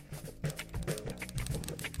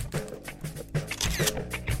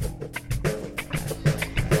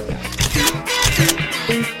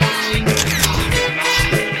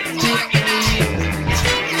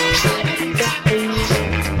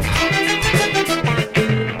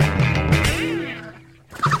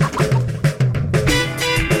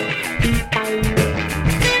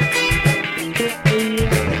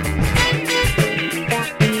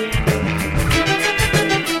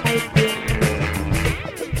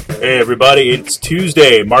Hey everybody, it's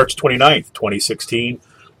Tuesday, March 29th, 2016.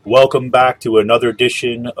 Welcome back to another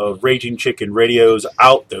edition of Raging Chicken Radio's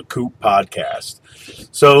Out the Coop podcast.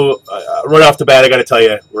 So, right off the bat, I got to tell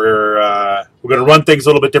you, we're going to run things a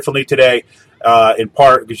little bit differently today, in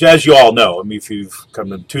part, because as you all know, I mean, if you've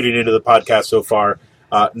come and tuning into the podcast so far,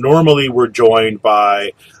 normally we're joined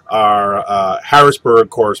by our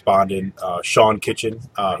Harrisburg correspondent, Sean Kitchen,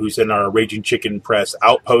 who's in our Raging Chicken Press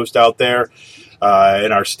outpost out there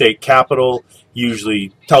in our state capital.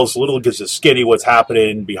 Usually tells us a little, gives us skinny what's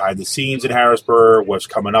happening behind the scenes in Harrisburg, what's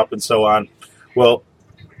coming up and so on. Well,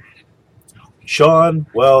 Sean,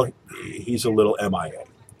 he's a little MIA.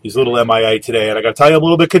 He's a little MIA today, and I got to tell you, I'm a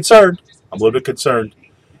little bit concerned.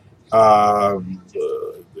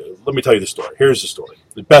 Let me tell you the story. Here's the story,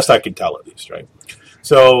 the best I can tell at least, right?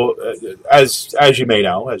 So, as you may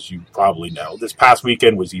know, as you probably know, this past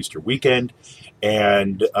weekend was Easter weekend,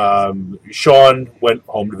 and Sean went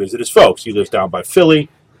home to visit his folks. He lives down by Philly.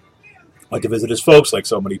 Went to visit his folks, like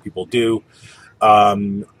so many people do,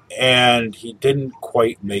 and he didn't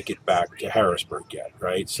quite make it back to Harrisburg yet,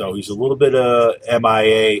 right? So he's a little bit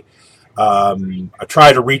MIA. I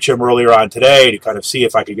tried to reach him earlier on today to kind of see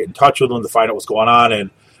if I could get in touch with him to find out what's going on, and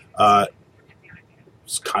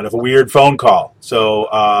it's kind of a weird phone call. So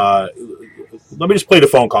let me just play the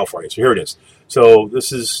phone call for you. So here it is. So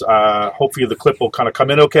this is hopefully the clip will kind of come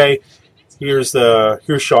in okay. Here's my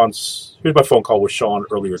phone call with Sean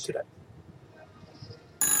earlier today.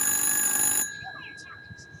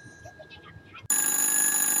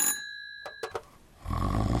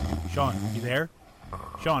 Sean, you there?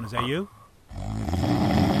 Sean, is that you?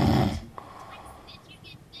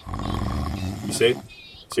 You see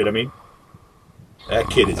what I mean? That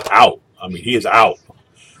kid is out. I mean, he is out.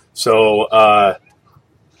 So, I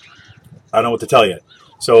don't know what to tell you.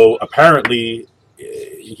 So, apparently,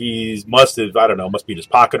 he must be in his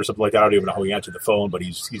pocket or something like that. I don't even know how he answered the phone, but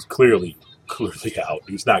he's clearly out.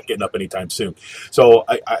 He's not getting up anytime soon. So,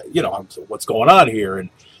 what's going on here? And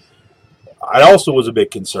I also was a bit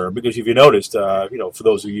concerned because if you noticed, for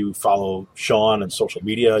those of you who follow Sean on social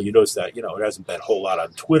media, you notice that, it hasn't been a whole lot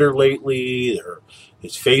on Twitter lately, or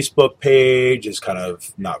his Facebook page is kind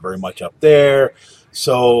of not very much up there.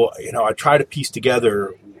 So, I try to piece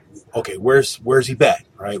together, okay, where's he been,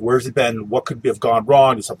 right? Where's he been? What could have gone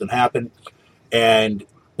wrong? Did something happen? And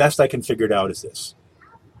best I can figure it out is this.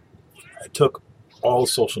 I took all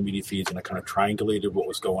social media feeds and I kind of triangulated what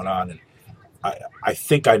was going on, and I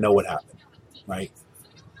think I know what happened. Right.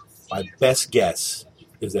 My best guess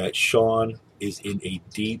is that Sean is in a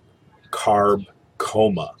deep carb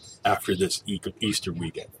coma after this Easter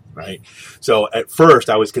weekend. Right. So at first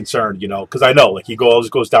I was concerned, because I know he always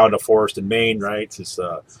goes down to Forest in Maine. Right. It's this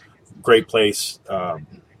great place.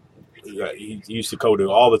 He used to go to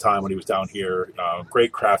all the time when he was down here.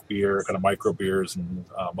 Great craft beer, kind of micro beers and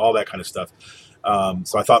all that kind of stuff.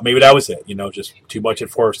 So I thought maybe that was it, just too much at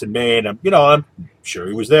Forest in Maine. I'm sure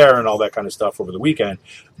he was there and all that kind of stuff over the weekend.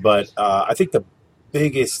 But I think the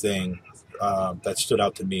biggest thing that stood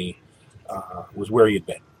out to me was where he had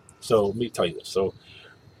been. So let me tell you this. So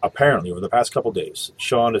apparently over the past couple of days,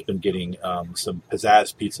 Sean has been getting some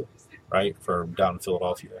pizzazz pizza, right, from down in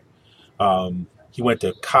Philadelphia. He went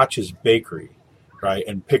to Koch's Bakery, right,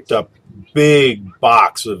 and picked up big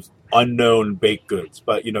box of unknown baked goods,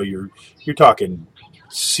 but you're talking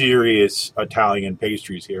serious Italian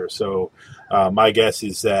pastries here. So my guess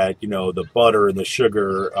is that the butter and the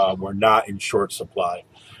sugar were not in short supply.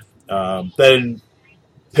 Then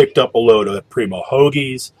picked up a load of primo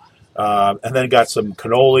hoagies, and then got some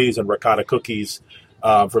cannolis and ricotta cookies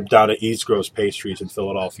from down at East Gross Pastries in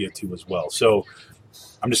Philadelphia too as well. So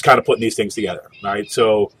I'm just kind of putting these things together, right?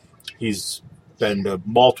 So he's been to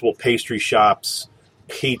multiple pastry shops,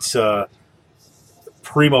 pizza,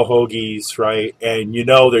 primo hoagies, right? And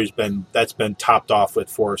that's been topped off with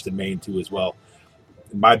Forest in Maine too as well.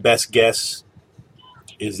 My best guess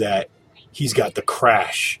is that he's got the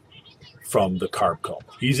crash from the carb coma.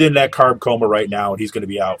 He's in that carb coma right now, and he's going to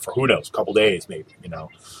be out for who knows, a couple days maybe.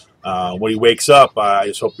 When he wakes up, I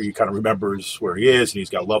just hope he kind of remembers where he is, and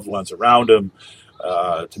he's got loved ones around him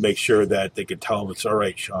to make sure that they can tell him it's all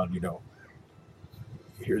right, Sean.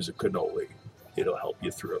 Here's a cannoli. It'll help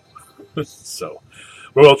you through. So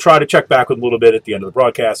we'll try to check back with him a little bit at the end of the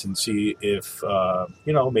broadcast and see if,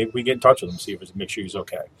 maybe we get in touch with him, see if make sure he's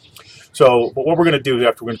okay. So, but what we're going to do is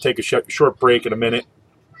we're going to take a short break in a minute.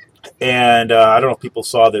 And I don't know if people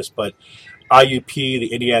saw this, but IUP,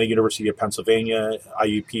 the Indiana University of Pennsylvania,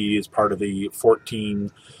 IUP is part of the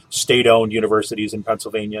 14 state-owned universities in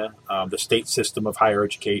Pennsylvania, the State System of Higher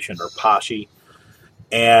Education, or PASSHE.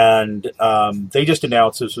 And they just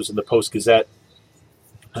announced, this was in the Post-Gazette,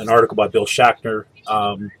 an article by Bill Schachtner,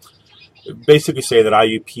 basically say that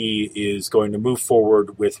IUP is going to move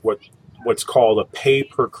forward with what's called a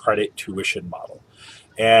pay-per-credit tuition model.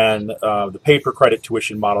 And the pay-per-credit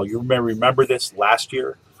tuition model, you may remember this last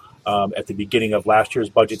year, at the beginning of last year's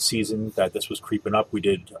budget season, that this was creeping up.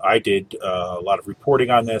 I did a lot of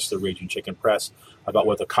reporting on this, the Raging Chicken Press, about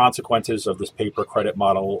what the consequences of this pay-per-credit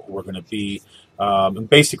model were going to be. And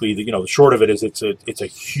basically, the short of it is it's a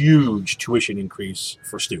huge tuition increase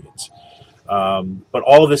for students. But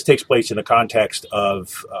all of this takes place in the context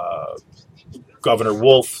of Governor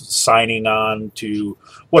Wolf signing on to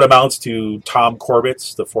what amounts to Tom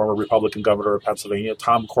Corbett's, the former Republican governor of Pennsylvania,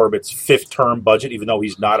 Tom Corbett's fifth-term budget, even though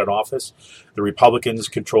he's not in office. The Republicans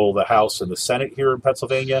control the House and the Senate here in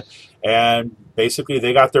Pennsylvania, and basically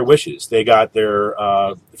they got their wishes. They got their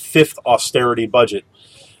fifth austerity budget.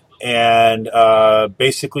 And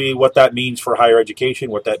basically what that means for higher education,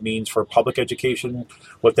 what that means for public education,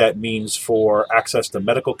 what that means for access to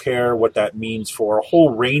medical care, what that means for a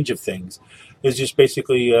whole range of things is just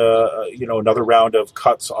basically another round of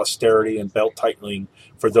cuts, austerity, and belt tightening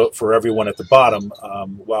for everyone at the bottom,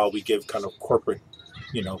 while we give kind of corporate,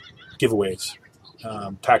 giveaways,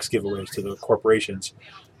 tax giveaways to the corporations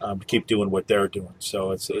to keep doing what they're doing.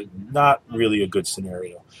 So it's not really a good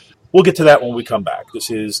scenario. We'll get to that when we come back.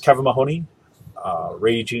 This is Kevin Mahoney,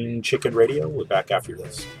 Raging Chicken Radio. We're back after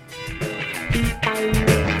this.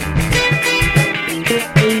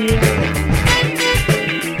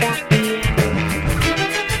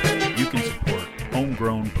 You can support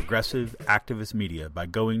homegrown progressive activist media by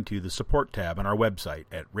going to the support tab on our website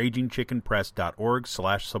at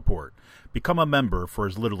ragingchickenpress.org/support. Become a member for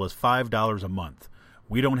as little as $5 a month.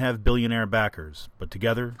 We don't have billionaire backers, but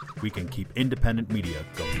together we can keep independent media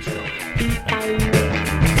going strong.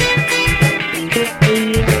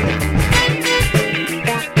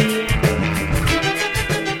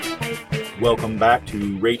 Welcome back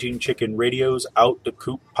to Raging Chicken Radio's Out the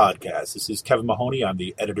Coop podcast. This is Kevin Mahoney. I'm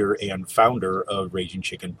the editor and founder of Raging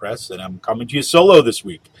Chicken Press, and I'm coming to you solo this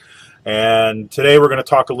week. And today we're going to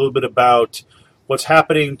talk a little bit about what's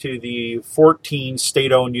happening to the 14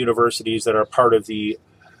 state-owned universities that are part of the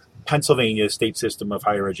Pennsylvania state system of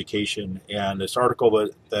higher education. And this article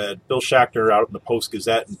that Bill Schachtner out in the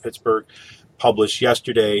Post-Gazette in Pittsburgh published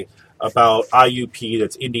yesterday about IUP,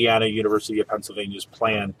 that's Indiana University of Pennsylvania's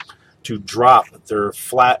plan to drop their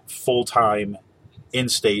flat full-time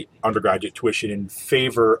in-state undergraduate tuition in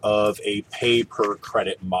favor of a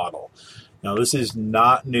pay-per-credit model. Now, this is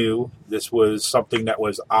not new. This was something that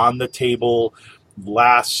was on the table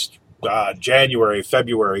last January,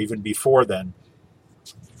 February, even before then,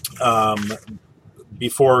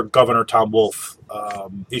 before Governor Tom Wolf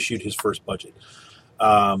issued his first budget.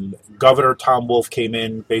 Governor Tom Wolf came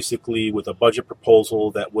in basically with a budget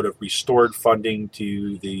proposal that would have restored funding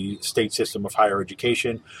to the state system of higher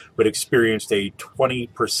education, but experienced a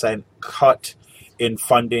 20% cut in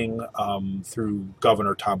funding through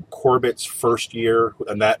Governor Tom Corbett's first year,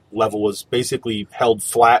 and that level was basically held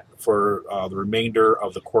flat for the remainder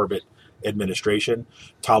of the Corbett administration.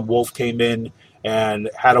 Tom Wolf came in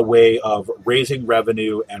and had a way of raising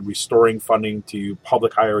revenue and restoring funding to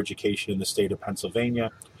public higher education in the state of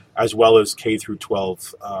Pennsylvania, as well as K through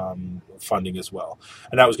 12 funding as well.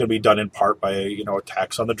 And that was going to be done in part by a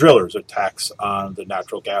tax on the drillers, a tax on the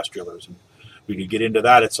natural gas drillers. And we could get into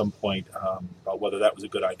that at some point about whether that was a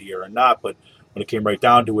good idea or not. But when it came right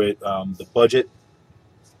down to it, the budget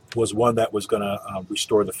was one that was going to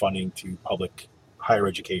restore the funding to public higher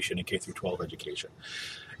education and K through 12 education.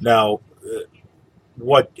 Now,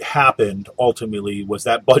 what happened ultimately was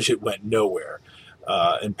that budget went nowhere.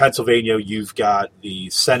 In Pennsylvania, you've got the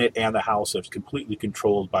Senate and the House that's completely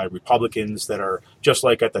controlled by Republicans that are just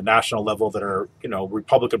like at the national level that are,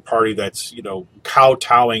 Republican Party that's,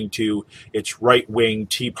 kowtowing to its right-wing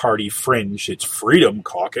Tea Party fringe, its Freedom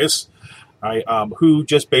Caucus, right, who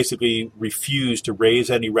just basically refuse to raise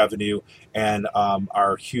any revenue and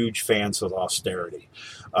are huge fans of austerity.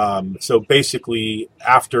 So basically,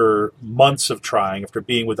 after months of trying, after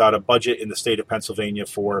being without a budget in the state of Pennsylvania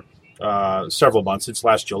for several months, since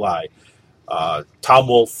last July, Tom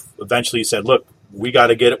Wolf eventually said, look, we got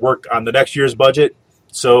to get it work on the next year's budget.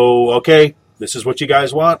 So, okay, this is what you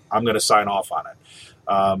guys want. I'm going to sign off on it.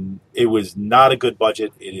 It was not a good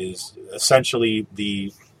budget. It is essentially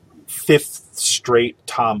the fifth straight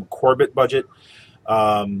Tom Corbett budget.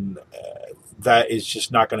 That is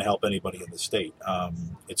just not going to help anybody in the state.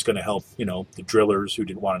 It's going to help, the drillers who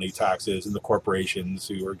didn't want any taxes and the corporations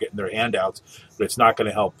who are getting their handouts, but it's not going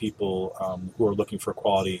to help people who are looking for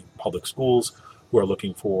quality public schools, who are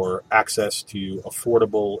looking for access to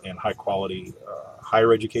affordable and high quality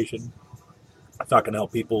higher education. It's not going to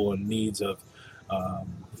help people in needs of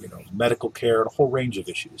medical care and a whole range of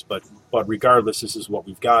issues. But regardless, this is what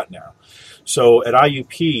we've got now. So at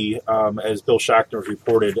IUP, as Bill Schachter has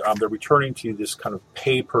reported, they're returning to this kind of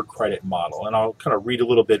pay per credit model. And I'll kind of read a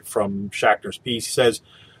little bit from Schachter's piece. He says,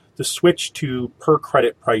 the switch to per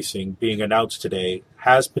credit pricing being announced today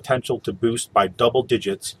has potential to boost by double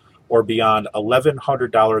digits or beyond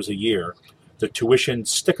 $1,100 a year the tuition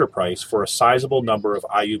sticker price for a sizable number of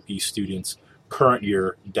IUP students, current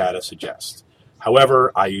year data suggests.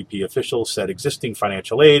 However, IUP officials said existing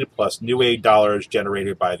financial aid plus new aid dollars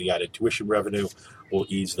generated by the added tuition revenue will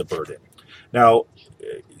ease the burden. Now,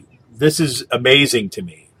 this is amazing to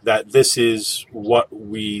me that this is what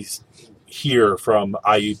we hear from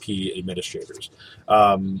IUP administrators,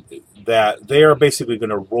 that they are basically going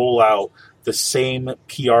to roll out the same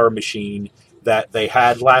PR machine that they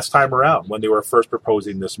had last time around when they were first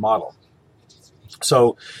proposing this model.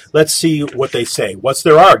 So let's see what they say. What's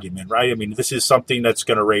their argument, right? I mean, this is something that's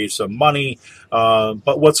going to raise some money,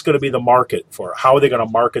 but what's going to be the market for it? How are they going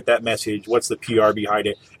to market that message? What's the PR behind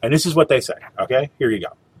it? And this is what they say, okay? Here you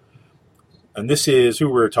go. And this is who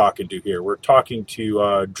we're talking to here. We're talking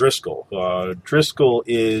to Driscoll. Driscoll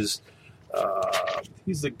is,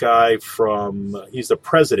 he's the guy he's the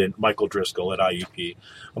president, Michael Driscoll at IUP.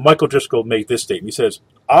 And Michael Driscoll made this statement. He says,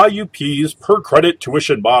 IUP's per-credit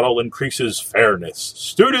tuition model increases fairness.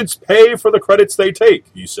 Students pay for the credits they take,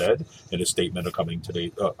 he said in a statement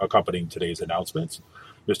accompanying today's announcements.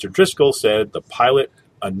 Mr. Driscoll said the pilot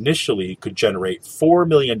initially could generate $4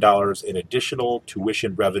 million in additional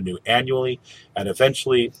tuition revenue annually and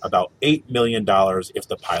eventually about $8 million if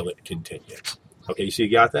the pilot continues. Okay, so you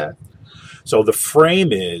got that? So the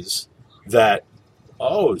frame is that,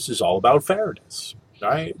 this is all about fairness,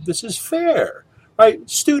 right? This is fair. Right?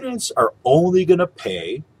 Students are only going to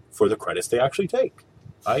pay for the credits they actually take,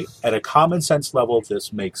 right? At a common sense level,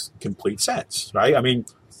 this makes complete sense, right? I mean,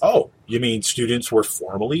 you mean students were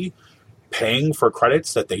formally paying for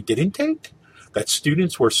credits that they didn't take? That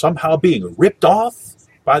students were somehow being ripped off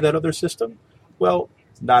by that other system? Well,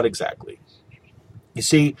 not exactly. You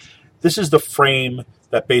see, this is the frame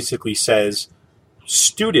that basically says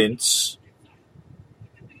students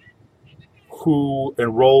who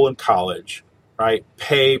enroll in college, right,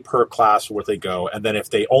 pay per class where they go, and then if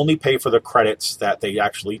they only pay for the credits that they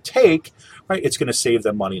actually take, right, it's going to save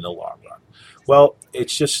them money in the long run. Well,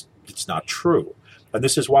 it's not true. And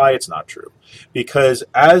this is why it's not true. Because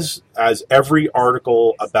as every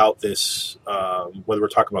article about this, whether we're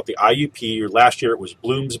talking about the IUP or last year it was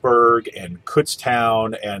Bloomsburg and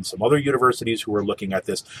Kutztown and some other universities who were looking at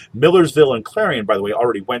this, Millersville and Clarion, by the way,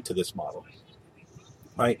 already went to this model.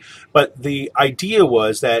 Right? But the idea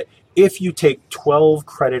was that if you take 12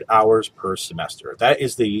 credit hours per semester, that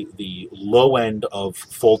is the low end of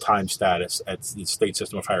full-time status at the state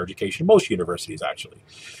system of higher education, most universities actually.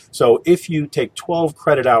 So if you take 12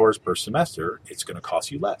 credit hours per semester, it's going to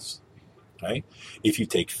cost you less. Okay? If you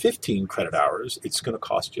take 15 credit hours, it's going to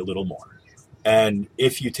cost you a little more. And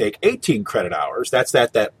if you take 18 credit hours, that's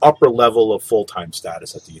that upper level of full-time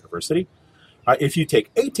status at the university. If you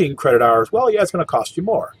take 18 credit hours, well, yeah, it's going to cost you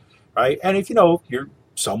more. Right? And if you're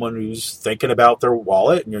someone who's thinking about their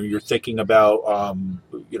wallet and you're thinking about,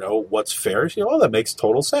 what's fair, that makes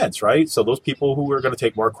total sense, right? So those people who are going to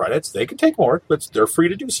take more credits, they can take more, but they're free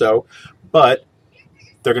to do so, but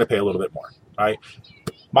they're going to pay a little bit more, right?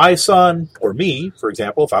 My son or me, for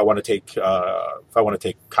example, if I want to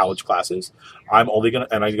take college classes, I'm going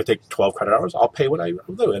to take 12 credit hours. I'll pay what I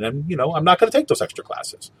do, and then I'm not going to take those extra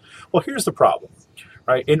classes. Well, here's the problem,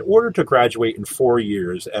 right? In order to graduate in 4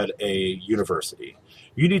 years at a university,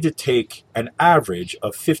 you need to take an average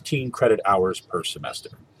of 15 credit hours per semester,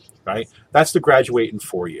 right? That's to graduate in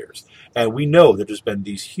 4 years. And we know that there's been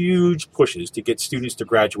these huge pushes to get students to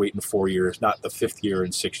graduate in 4 years, not the 5th year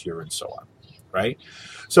and 6th year and so on, right?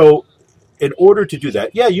 So in order to do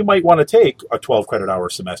that, you might want to take a 12 credit hour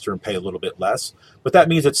semester and pay a little bit less, but that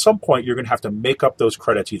means at some point you're going to have to make up those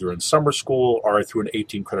credits either in summer school or through an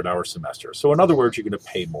 18 credit hour semester. So in other words, you're going to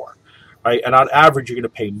pay more. Right? And on average, you're going to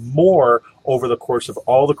pay more over the course of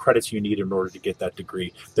all the credits you need in order to get that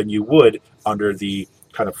degree than you would under the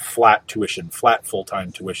kind of flat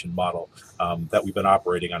full-time tuition model that we've been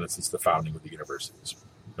operating on it since the founding of the universities.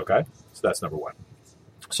 Okay? So that's number one.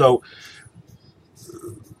 So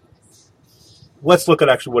let's look at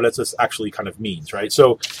actually what this actually kind of means, right?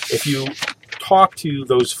 So if you talk to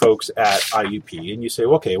those folks at IUP and you say,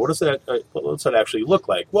 okay, what does that actually look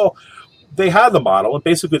like? Well, they have the model, and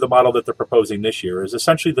basically the model that they're proposing this year is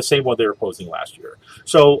essentially the same one they were proposing last year.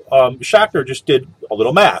 So Schachter just did a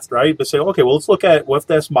little math, right? But say, okay, well, let's look at what if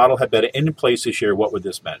this model had been in place this year, what would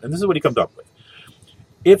this mean? And this is what he comes up with.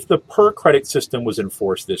 If the per credit system was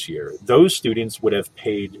enforced this year, those students would have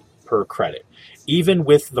paid per credit. Even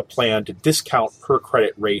with the plan to discount per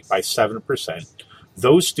credit rate by 7%,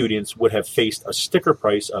 those students would have faced a sticker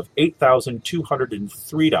price of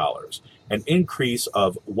 $8,203, an increase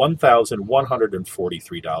of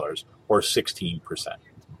 $1,143, or 16%.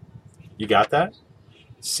 You got that?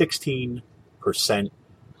 16%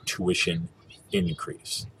 tuition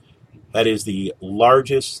increase. That is the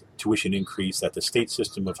largest tuition increase that the state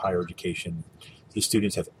system of higher education, the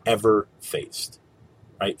students have ever faced,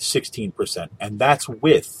 right? 16%. And that's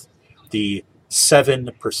with the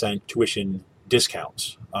 7% tuition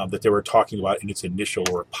discounts that they were talking about in its initial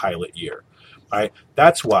or pilot year, right?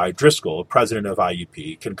 That's why Driscoll, president of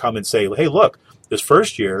IUP, can come and say, hey, look, this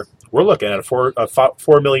first year, we're looking at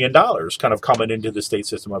 $4 million kind of coming into the state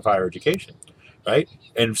system of higher education, right?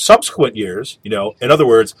 In subsequent years, in other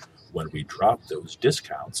words, when we drop those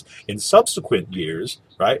discounts in subsequent years,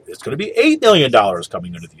 right, it's going to be $8 million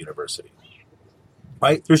coming into the university,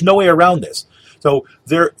 right? There's no way around this. So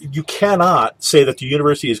you cannot say that the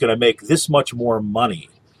university is going to make this much more money,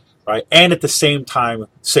 right, and at the same time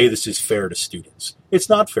say this is fair to students. It's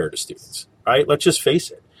not fair to students, right? Let's just face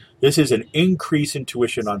it. This is an increase in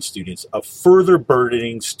tuition on students, of further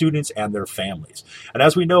burdening students and their families. And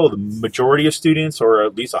as we know, the majority of students, or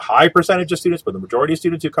at least a high percentage of students, but the majority of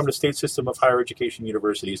students who come to state system of higher education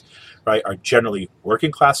universities, right, are generally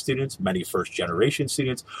working class students, many first generation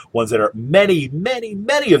students, ones that are many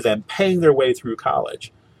of them paying their way through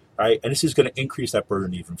college, right? And this is going to increase that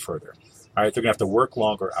burden even further. All right, they're going to have to work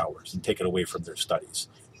longer hours and take it away from their studies,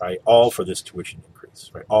 right? All for this tuition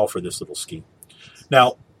increase, right? All for this little scheme.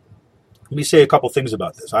 Now, let me say a couple things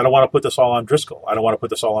about this. I don't want to put this all on Driscoll. I don't want to put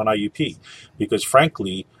this all on IUP, because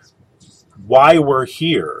frankly, why we're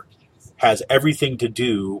here has everything to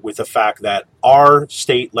do with the fact that our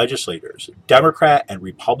state legislators, Democrat and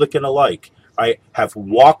Republican alike, right, have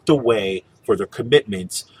walked away for their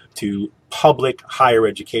commitments to public higher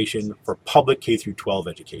education, for public K through 12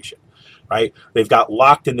 education. Right? They've got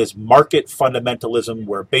locked in this market fundamentalism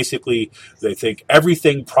where basically they think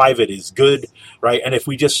everything private is good, right? And if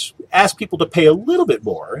we just ask people to pay a little bit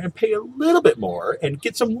more and pay a little bit more and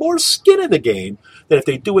get some more skin in the game, that if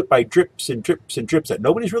they do it by drips and drips and drips that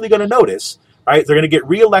nobody's really going to notice, right? They're going to get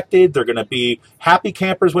reelected. They're going to be happy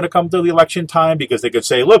campers when it comes to the election time, because they could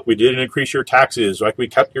say, look, we didn't increase your taxes, like we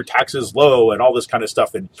kept your taxes low and all this kind of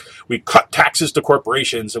stuff. And we cut taxes to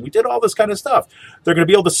corporations and we did all this kind of stuff. They're going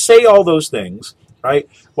to be able to say all those things, right?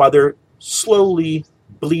 While they're slowly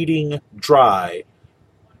bleeding dry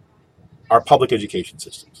our public education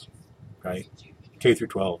systems, right? K through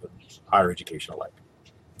 12 and higher education alike.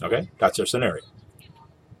 Okay? That's their scenario.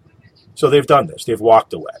 So they've done this. They've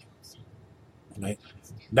walked away. Right?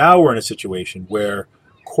 Now we're in a situation where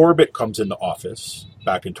Corbett comes into office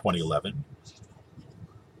back in 2011,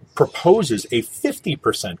 proposes a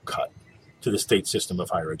 50% cut to the state system of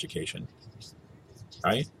higher education,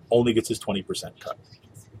 right? Only gets his 20% cut.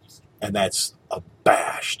 And that's a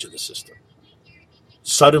bash to the system.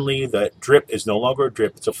 Suddenly, that drip is no longer a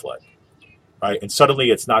drip, it's a flood, right? And suddenly,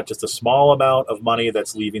 it's not just a small amount of money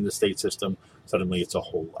that's leaving the state system. Suddenly, it's a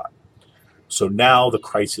whole lot. So now the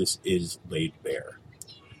crisis is laid bare.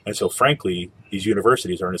 And so frankly, these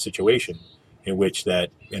universities are in a situation in which that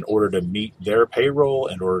in order to meet their payroll,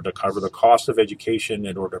 in order to cover the cost of education,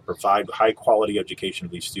 in order to provide high quality education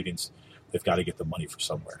to these students, they've got to get the money from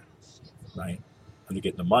somewhere, right? And they're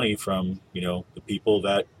getting the money from, the people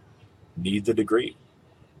that need the degree,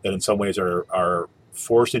 that in some ways are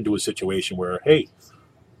forced into a situation where, hey,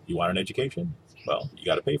 you want an education? Well, you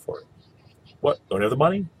got to pay for it. What? Don't have the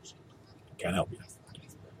money? Can't help you,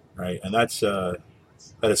 right? And that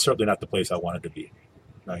is certainly not the place I wanted to be,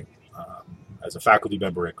 right? As a faculty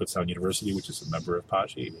member at Kutztown University, which is a member of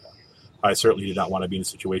PASSHE, I certainly did not want to be in a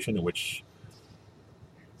situation in which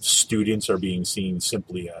students are being seen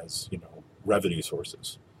simply as, revenue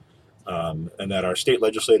sources, and that our state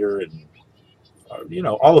legislator and,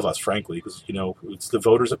 all of us, frankly, because, it's the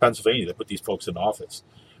voters of Pennsylvania that put these folks in office.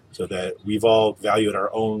 So that we've all valued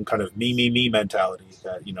our own kind of me mentality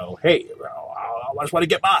that, hey, I just want to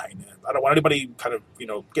get mine. I don't want anybody kind of,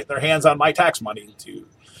 getting their hands on my tax money to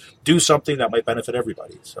do something that might benefit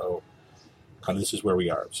everybody. So kind of this is where we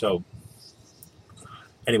are. So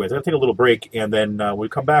anyways, I'm going to take a little break. And then when we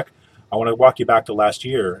come back, I want to walk you back to last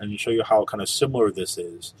year and show you how kind of similar this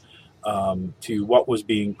is to what was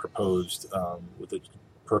being proposed with the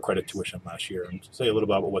per credit tuition last year, and say a little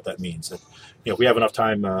bit about what that means. And, if we have enough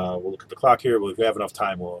time, we'll look at the clock here. If we have enough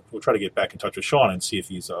time, we'll try to get back in touch with Sean and see if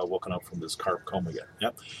he's woken up from this carb coma yet.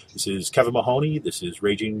 Yep. This is Kevin Mahoney. This is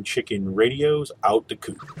Raging Chicken Radio's Out the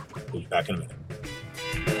Coop. We'll be back in a minute.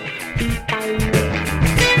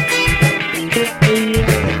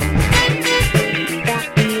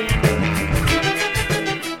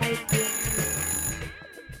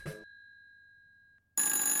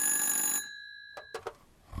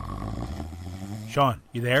 Sean,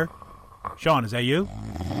 you there? Sean, is that you?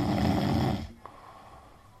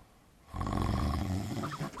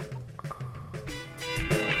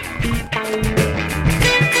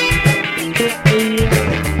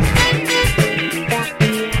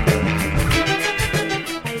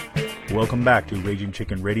 Welcome back to Raging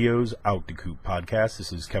Chicken Radio's Out the Coop podcast.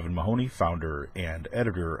 This is Kevin Mahoney, founder and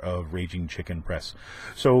editor of Raging Chicken Press.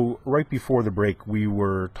 So right before the break, we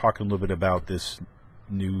were talking a little bit about this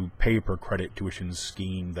new pay per credit tuition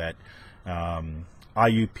scheme that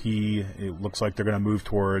IUP, it looks like they're going to move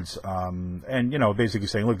towards, and, you know, basically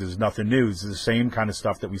saying, look, this is nothing new. This is the same kind of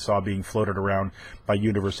stuff that we saw being floated around by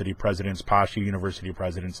university presidents, PASSHE university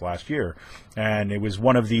presidents last year. And it was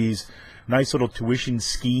one of these nice little tuition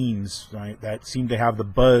schemes, right, that seemed to have the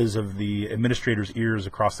buzz of the administrators' ears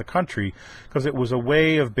across the country, because it was a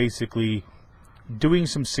way of basically doing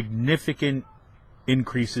some significant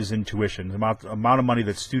increases in tuition, the amount of money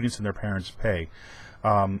that students and their parents pay,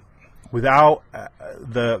 without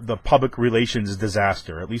the public relations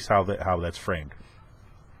disaster, at least how that's framed.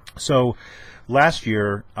 So last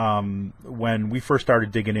year, when we first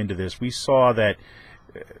started digging into this, we saw that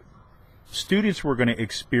students were going to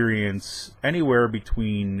experience anywhere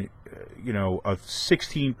between, a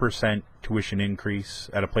 16% tuition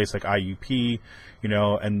increase at a place like IUP,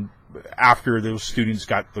 and after those students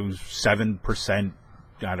got those 7%,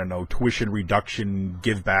 tuition reduction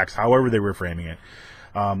givebacks, however they were framing it,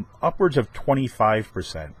 upwards of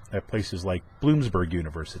 25% at places like Bloomsburg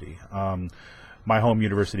University, my home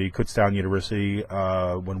university, Kutztown University.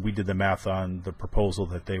 When we did the math on the proposal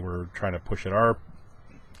that they were trying to push at our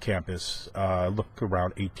campus, looked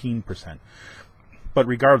around 18%. But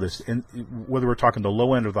regardless, and whether we're talking the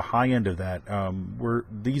low end or the high end of that,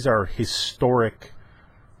 these are historic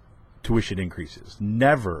tuition increases.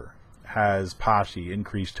 Never has PASSHE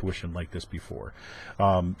increased tuition like this before.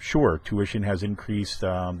 Sure, tuition has increased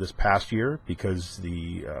this past year because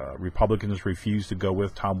the Republicans refused to go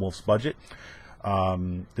with Tom Wolf's budget.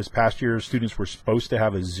 This past year, students were supposed to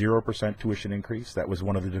have a 0% tuition increase. That was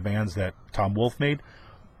one of the demands that Tom Wolf made.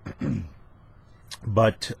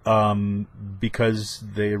 But because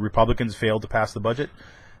the Republicans failed to pass the budget,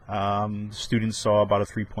 students saw about a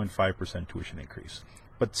 3.5% tuition increase.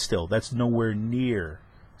 But still, that's nowhere near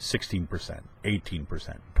 16%,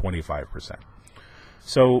 18%, 25%.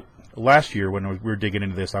 So last year, when we were digging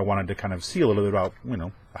into this, I wanted to kind of see a little bit about,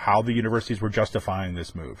 how the universities were justifying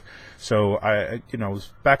this move. So I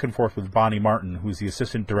was back and forth with Bonnie Martin, who's the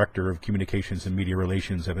Assistant Director of Communications and Media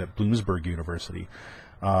Relations at Bloomsburg University,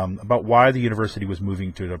 about why the university was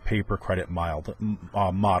moving to the pay-per-credit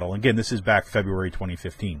model. Again, this is back February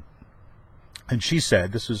 2015. And she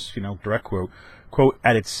said, this is, direct quote,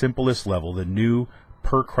 at its simplest level, the new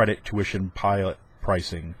per-credit tuition pilot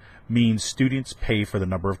pricing means students pay for the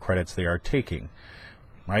number of credits they are taking,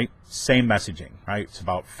 right? Same messaging, right? It's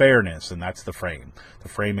about fairness, and that's the frame. The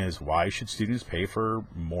frame is, why should students pay for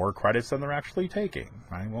more credits than they're actually taking,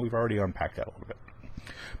 right? Well, we've already unpacked that a little bit.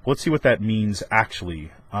 But let's see what that means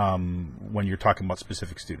actually when you're talking about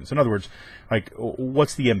specific students. In other words, like,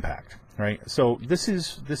 what's the impact, right? So this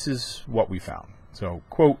is what we found. So,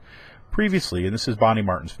 quote, previously, and this is Bonnie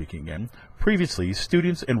Martin speaking again, previously,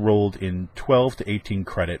 students enrolled in 12 to 18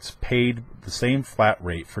 credits paid the same flat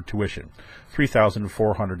rate for tuition,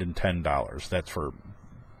 $3,410. That's for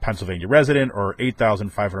Pennsylvania resident, or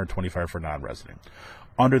 $8,525 for non-resident.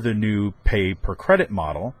 Under the new pay per credit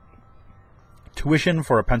model, tuition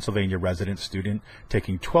for a Pennsylvania resident student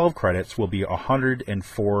taking 12 credits will be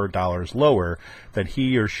 $104 lower than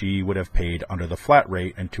he or she would have paid under the flat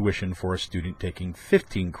rate, and tuition for a student taking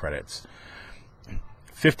 15 credits.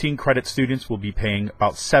 15 credit students will be paying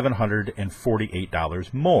about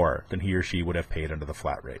 $748 more than he or she would have paid under the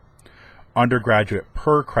flat rate. Undergraduate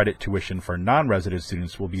per credit tuition for non-resident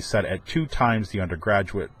students will be set at 2 times the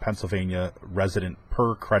undergraduate Pennsylvania resident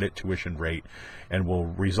per credit tuition rate, and will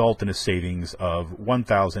result in a savings of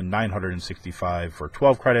 $1,965 for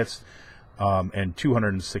 12 credits and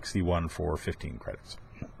 $261 for 15 credits.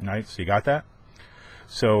 All right, so you got that?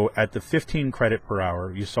 So at the 15 credit per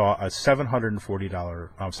hour, you saw a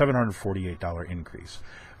 $748 increase.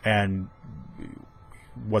 And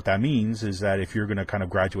what that means is that if you're going to kind of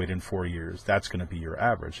graduate in 4 years, that's going to be your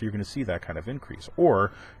average. So you're going to see that kind of increase.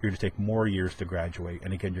 Or you're going to take more years to graduate,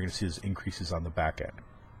 and again, you're going to see those increases on the back end,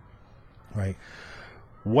 right?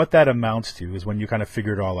 What that amounts to is when you kind of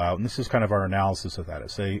figure it all out, and this is kind of our analysis of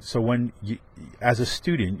that. So when you, as a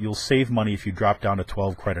student, you'll save money if you drop down to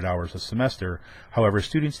 12 credit hours a semester. However,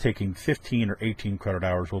 students taking 15 or 18 credit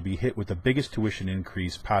hours will be hit with the biggest tuition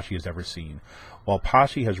increase PASSHE has ever seen. While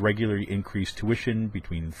PASSHE has regularly increased tuition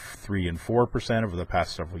between 3 and 4% over the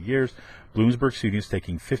past several years, Bloomsburg students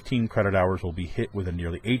taking 15 credit hours will be hit with a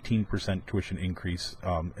nearly 18% tuition increase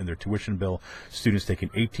in their tuition bill. Students taking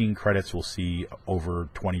 18 credits will see over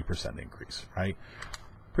 20% increase, right?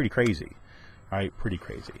 Pretty crazy, right? Pretty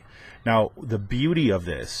crazy. Now, the beauty of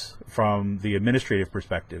this, from the administrative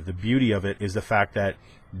perspective, the beauty of it is the fact that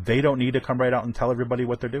they don't need to come right out and tell everybody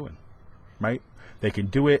what they're doing, right? They can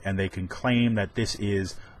do it, and they can claim that this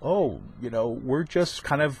is, we're just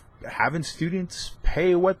kind of having students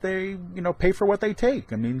pay what they, pay for what they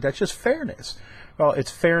take. I mean, that's just fairness. Well,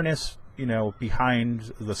 it's fairness,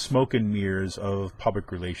 behind the smoke and mirrors of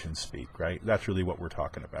public relations speak, right? That's really what we're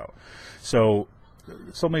talking about. So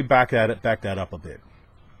let me back that up a bit.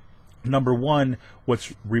 Number one,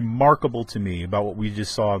 what's remarkable to me about what we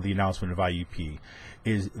just saw, the announcement of IUP,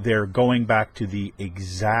 is they're going back to the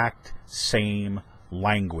exact same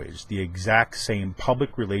language, the exact same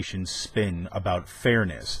public relations spin about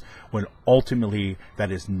fairness, when ultimately that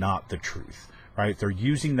is not the truth, right? They're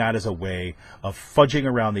using that as a way of fudging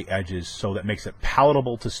around the edges so that makes it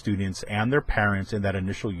palatable to students and their parents in that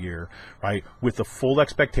initial year, right? With the full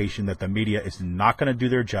expectation that the media is not going to do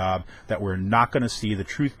their job, that we're not going to see the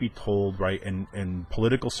truth be told, right, in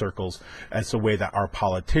political circles, as a way that our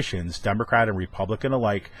politicians, Democrat and Republican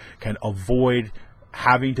alike, can avoid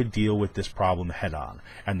having to deal with this problem head on.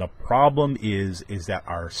 And the problem is that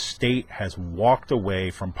our state has walked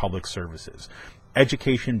away from public services.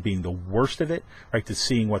 Education being the worst of it, right, to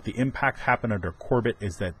seeing what the impact happened under Corbett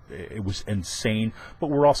is that it was insane. But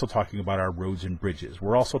we're also talking about our roads and bridges.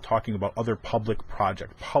 We're also talking about other public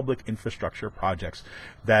projects, public infrastructure projects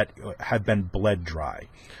that have been bled dry.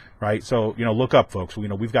 Right? So, look up, folks.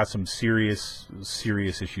 We've got some serious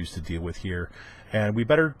issues to deal with here. And we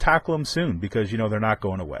better tackle them soon because, they're not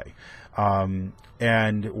going away.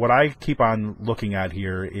 And what I keep on looking at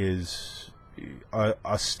here is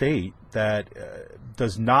a state that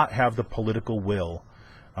does not have the political will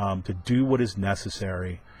to do what is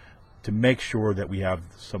necessary to make sure that we have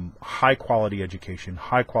some high-quality education,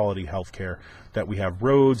 high-quality health care, that we have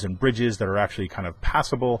roads and bridges that are actually kind of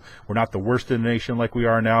passable. We're not the worst in the nation like we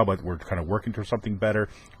are now, but we're kind of working towards something better.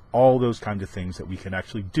 All those kinds of things that we can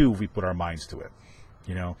actually do if we put our minds to it.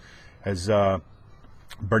 As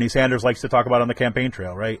Bernie Sanders likes to talk about on the campaign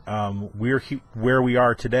trail, right? We're where we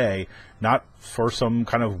are today, not for some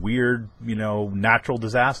kind of weird, natural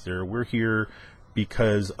disaster. We're here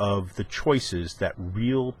because of the choices that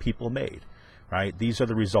real people made, right? These are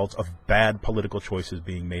the results of bad political choices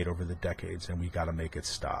being made over the decades, and we got to make it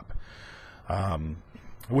stop.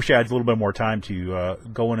 I wish I had a little bit more time to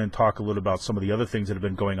go in and talk a little about some of the other things that have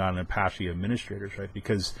been going on in PASSHE administrators, right?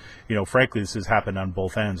 Because, frankly, this has happened on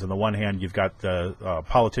both ends. On the one hand, you've got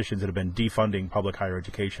politicians that have been defunding public higher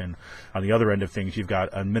education. On the other end of things, you've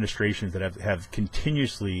got administrations that have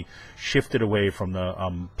continuously shifted away from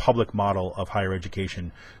the public model of higher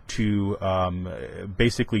education to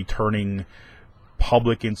basically turning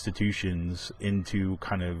public institutions into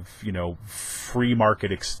kind of, free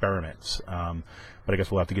market experiments. But I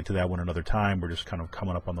guess we'll have to get to that one another time. We're just kind of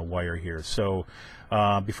coming up on the wire here. So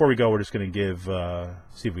before we go, we're just going to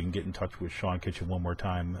see if we can get in touch with Sean Kitchen one more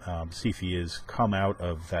time, see if he has come out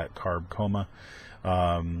of that carb coma.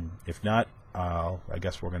 If not, I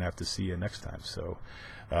guess we're going to have to see you next time. So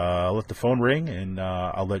I'll let the phone ring, and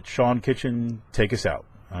I'll let Sean Kitchen take us out.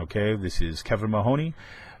 Okay, this is Kevin Mahoney,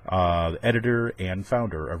 the editor and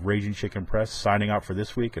founder of Raging Chicken Press, signing out for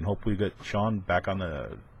this week, and hopefully get Sean back on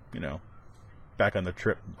the, back on the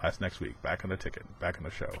trip next week, back on the ticket, back on the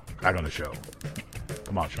show.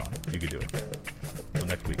 Come on, Sean, you can do it. Till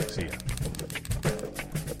next week, see ya.